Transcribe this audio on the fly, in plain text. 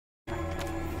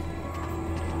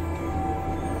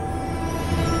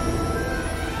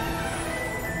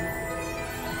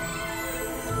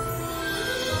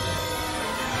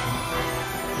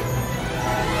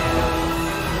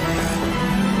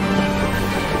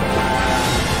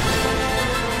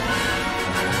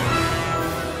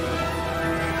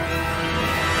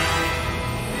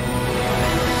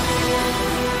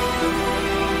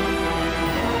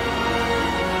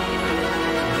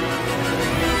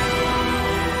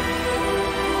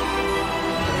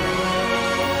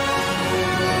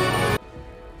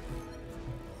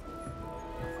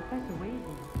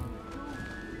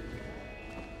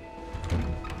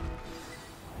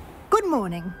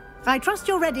morning. I trust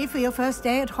you're ready for your first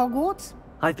day at Hogwarts?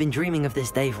 I've been dreaming of this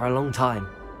day for a long time.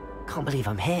 Can't believe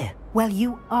I'm here. Well,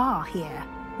 you are here.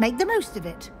 Make the most of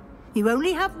it. You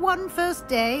only have one first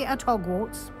day at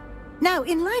Hogwarts. Now,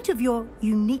 in light of your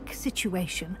unique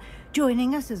situation,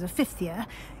 joining us as a fifth year,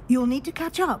 you'll need to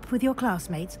catch up with your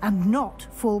classmates and not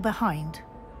fall behind.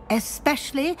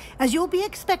 Especially as you'll be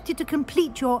expected to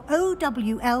complete your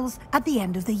OWLs at the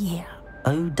end of the year.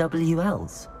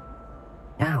 OWLs?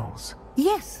 Owls?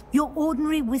 Yes, your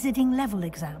ordinary wizarding level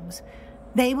exams.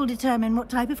 They will determine what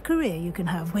type of career you can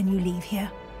have when you leave here.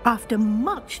 After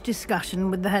much discussion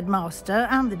with the headmaster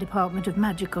and the Department of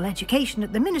Magical Education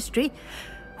at the Ministry,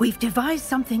 we've devised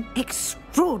something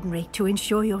extraordinary to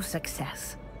ensure your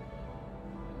success.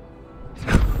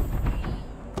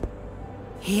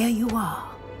 Here you are.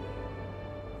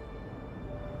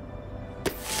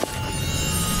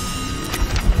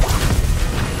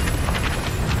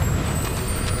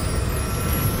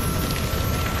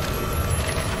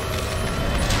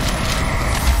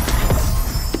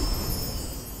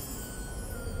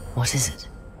 What is it?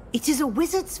 It is a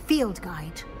wizard's field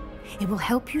guide. It will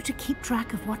help you to keep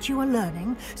track of what you are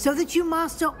learning so that you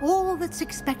master all that's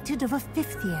expected of a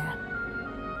fifth year.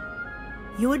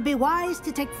 You would be wise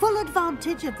to take full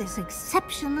advantage of this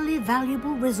exceptionally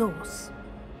valuable resource.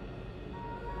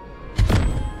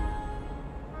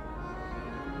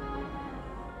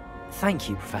 Thank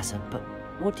you, Professor, but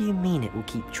what do you mean it will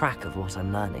keep track of what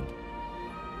I'm learning?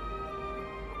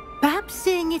 Perhaps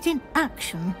seeing it in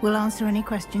action will answer any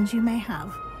questions you may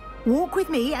have. Walk with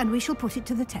me and we shall put it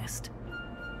to the test.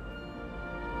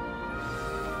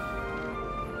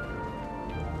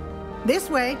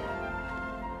 This way.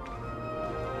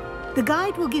 The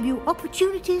guide will give you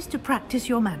opportunities to practice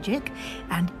your magic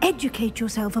and educate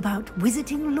yourself about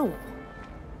wizarding lore.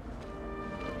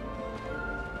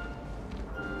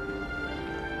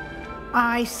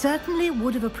 I certainly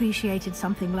would have appreciated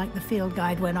something like the field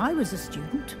guide when I was a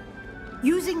student.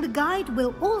 Using the guide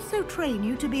will also train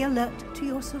you to be alert to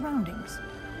your surroundings.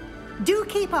 Do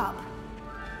keep up.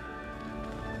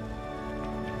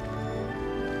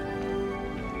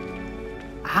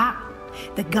 Ah,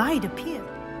 the guide appeared.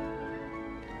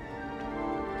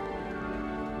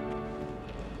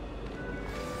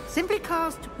 Simply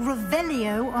cast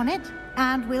Revelio on it,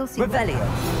 and we'll see.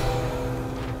 Revelio.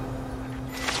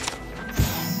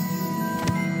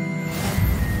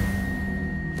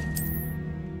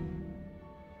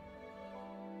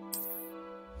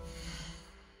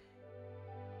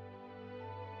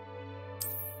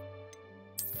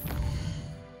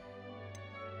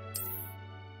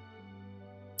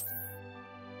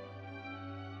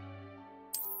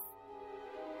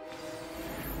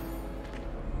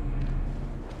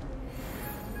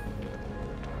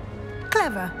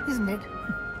 Clever, isn't it?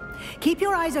 Keep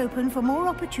your eyes open for more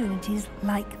opportunities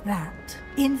like that,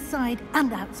 inside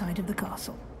and outside of the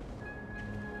castle.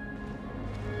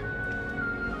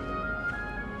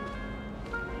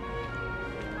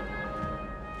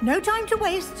 No time to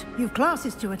waste. You've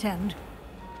classes to attend.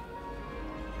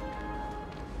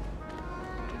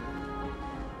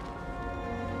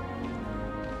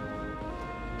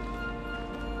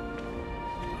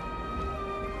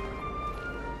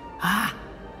 Ah,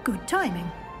 good timing.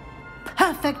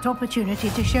 Perfect opportunity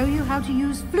to show you how to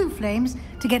use flue flames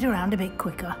to get around a bit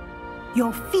quicker.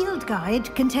 Your field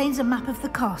guide contains a map of the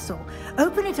castle.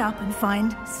 Open it up and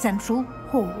find Central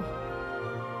Hall.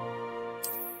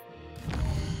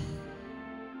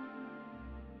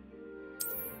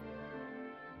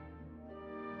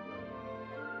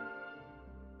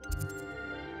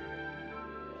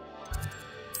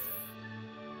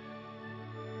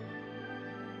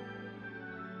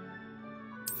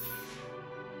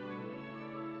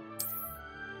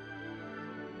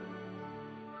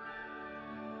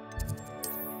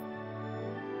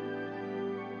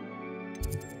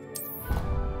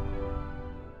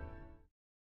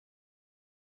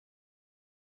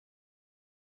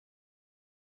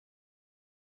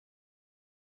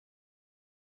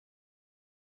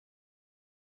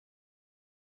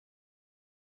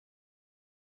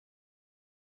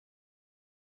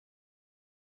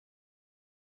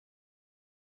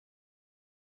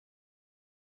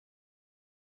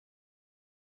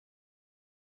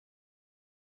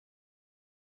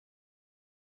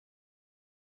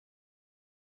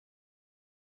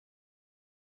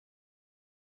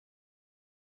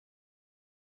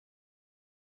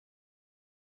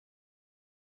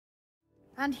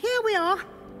 And here we are.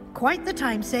 Quite the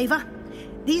time saver.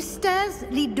 These stairs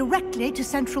lead directly to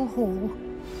Central Hall.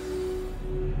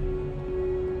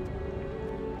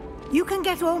 You can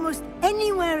get almost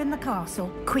anywhere in the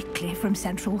castle quickly from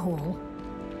Central Hall.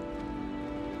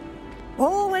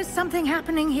 Always something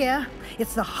happening here.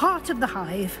 It's the heart of the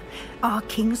hive. Our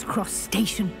King's Cross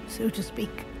station, so to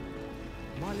speak.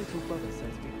 My little brother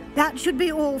says we... That should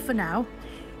be all for now.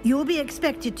 You'll be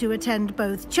expected to attend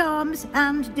both Charms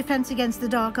and Defense Against the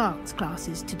Dark Arts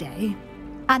classes today.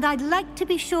 And I'd like to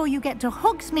be sure you get to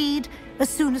Hogsmeade as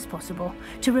soon as possible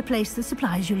to replace the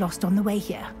supplies you lost on the way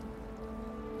here.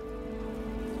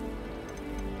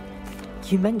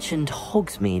 You mentioned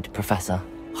Hogsmeade, Professor.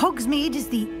 Hogsmeade is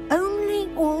the only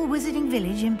all-wizarding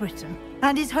village in Britain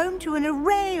and is home to an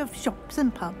array of shops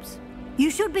and pubs.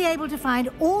 You should be able to find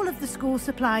all of the school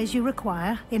supplies you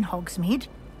require in Hogsmeade.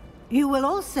 You will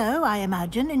also, I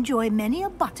imagine, enjoy many a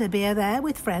butterbeer there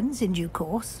with friends in due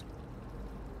course.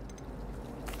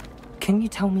 Can you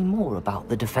tell me more about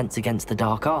the Defense Against the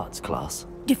Dark Arts class?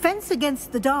 Defense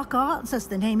Against the Dark Arts, as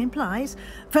the name implies,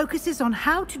 focuses on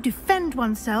how to defend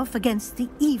oneself against the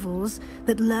evils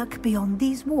that lurk beyond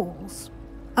these walls.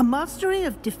 A mastery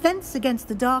of Defense Against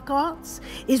the Dark Arts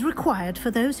is required for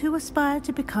those who aspire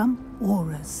to become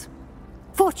Aurors.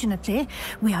 Fortunately,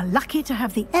 we are lucky to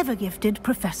have the ever-gifted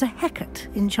Professor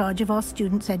Hecat in charge of our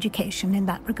students' education in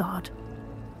that regard.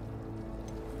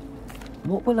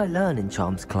 What will I learn in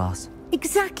Charms class?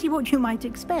 Exactly what you might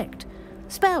expect.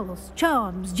 Spells,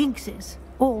 charms, jinxes,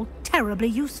 all terribly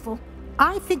useful.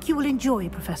 I think you will enjoy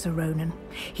Professor Ronan.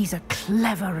 He's a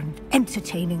clever and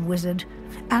entertaining wizard,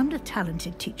 and a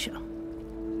talented teacher.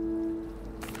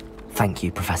 Thank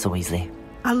you, Professor Weasley.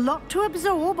 A lot to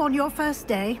absorb on your first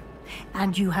day,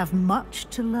 and you have much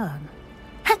to learn.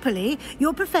 Happily,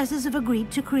 your professors have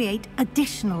agreed to create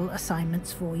additional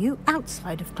assignments for you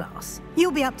outside of class.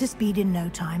 You'll be up to speed in no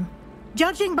time.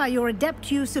 Judging by your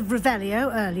adept use of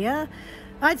Revelio earlier,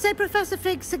 I'd say Professor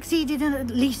Fig succeeded in at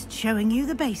least showing you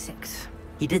the basics.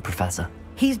 He did, Professor.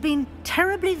 He's been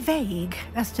terribly vague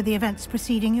as to the events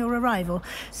preceding your arrival,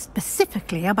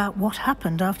 specifically about what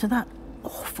happened after that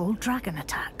awful dragon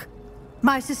attack.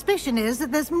 My suspicion is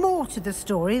that there's more to the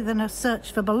story than a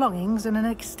search for belongings and an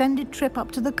extended trip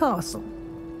up to the castle.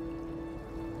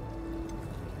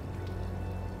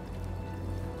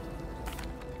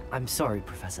 I'm sorry,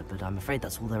 Professor, but I'm afraid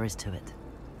that's all there is to it.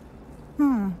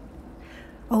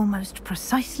 Almost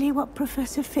precisely what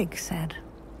Professor Fig said.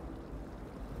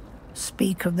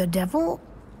 Speak of the devil,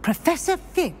 Professor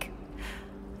Fig.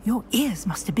 Your ears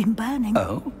must have been burning.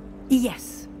 Oh?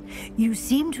 Yes. You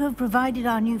seem to have provided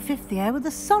our new fifth year with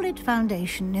a solid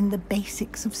foundation in the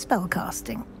basics of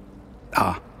spellcasting.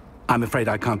 Ah, I'm afraid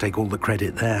I can't take all the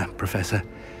credit there, Professor.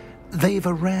 They've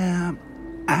a rare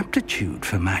aptitude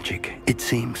for magic, it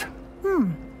seems.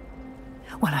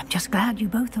 Well, I'm just glad you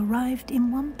both arrived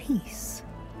in one piece.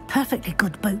 Perfectly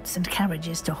good boats and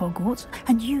carriages to Hogwarts,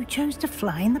 and you chose to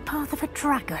fly in the path of a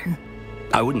dragon.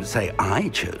 I wouldn't say I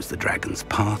chose the dragon's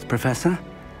path, Professor.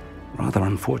 Rather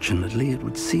unfortunately, it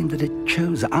would seem that it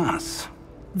chose us.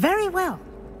 Very well.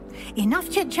 Enough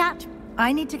chit-chat.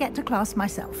 I need to get to class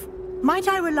myself. Might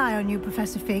I rely on you,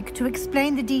 Professor Fig, to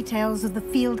explain the details of the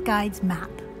field guide's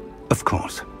map? Of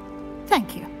course.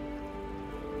 Thank you.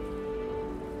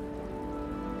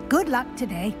 Good luck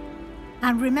today.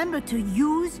 And remember to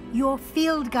use your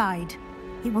field guide.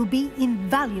 It will be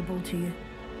invaluable to you.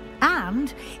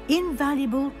 And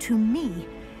invaluable to me,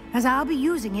 as I'll be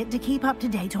using it to keep up to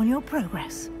date on your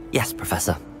progress. Yes,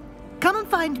 Professor. Come and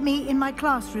find me in my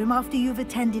classroom after you've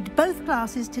attended both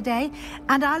classes today,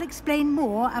 and I'll explain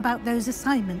more about those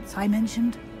assignments I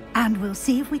mentioned. And we'll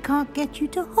see if we can't get you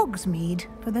to Hogsmeade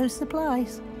for those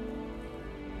supplies.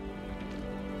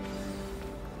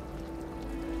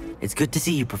 It's good to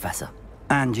see you, Professor.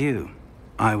 And you.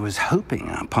 I was hoping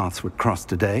our paths would cross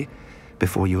today,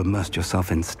 before you immersed yourself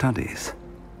in studies.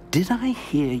 Did I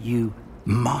hear you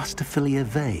masterfully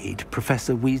evade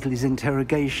Professor Weasley's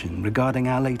interrogation regarding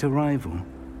our late arrival?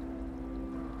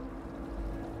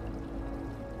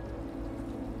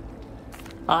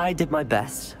 I did my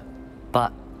best,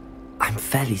 but I'm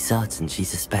fairly certain she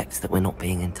suspects that we're not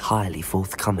being entirely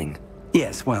forthcoming.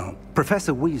 Yes, well,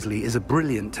 Professor Weasley is a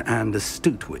brilliant and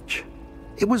astute witch.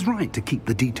 It was right to keep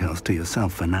the details to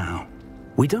yourself for now.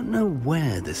 We don't know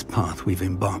where this path we've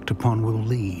embarked upon will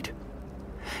lead.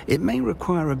 It may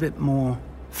require a bit more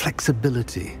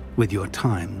flexibility with your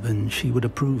time than she would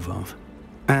approve of.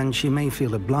 And she may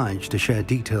feel obliged to share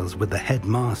details with the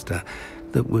headmaster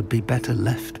that would be better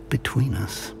left between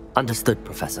us. Understood,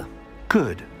 Professor.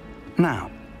 Good.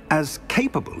 Now, as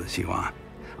capable as you are,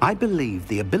 I believe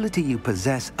the ability you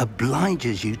possess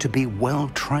obliges you to be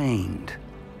well-trained.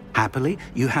 Happily,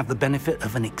 you have the benefit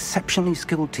of an exceptionally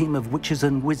skilled team of witches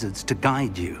and wizards to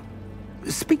guide you.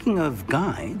 Speaking of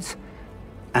guides,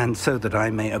 and so that I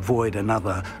may avoid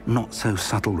another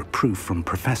not-so-subtle reproof from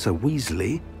Professor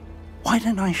Weasley, Why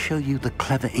don't I show you the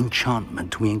clever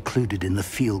enchantment we included in the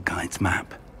field guide's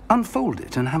map? Unfold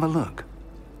it and have a look.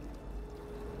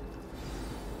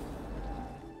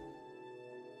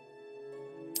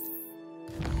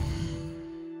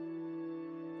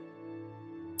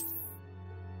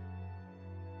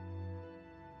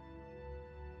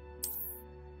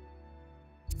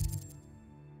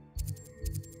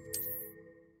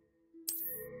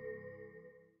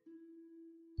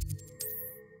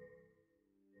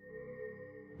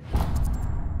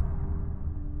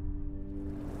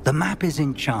 The map is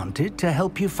enchanted to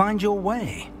help you find your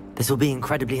way. This will be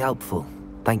incredibly helpful.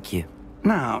 Thank you.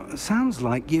 Now, sounds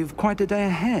like you've quite a day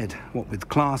ahead, what with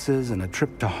classes and a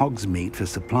trip to Hogsmeade for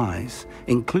supplies,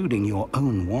 including your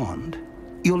own wand.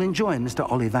 You'll enjoy Mr.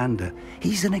 Ollivander.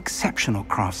 He's an exceptional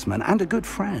craftsman and a good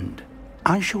friend.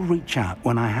 I shall reach out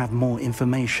when I have more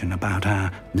information about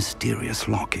our mysterious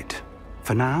locket.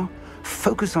 For now,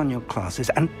 focus on your classes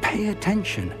and pay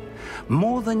attention.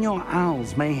 More than your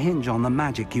owls may hinge on the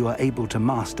magic you are able to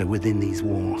master within these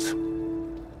walls.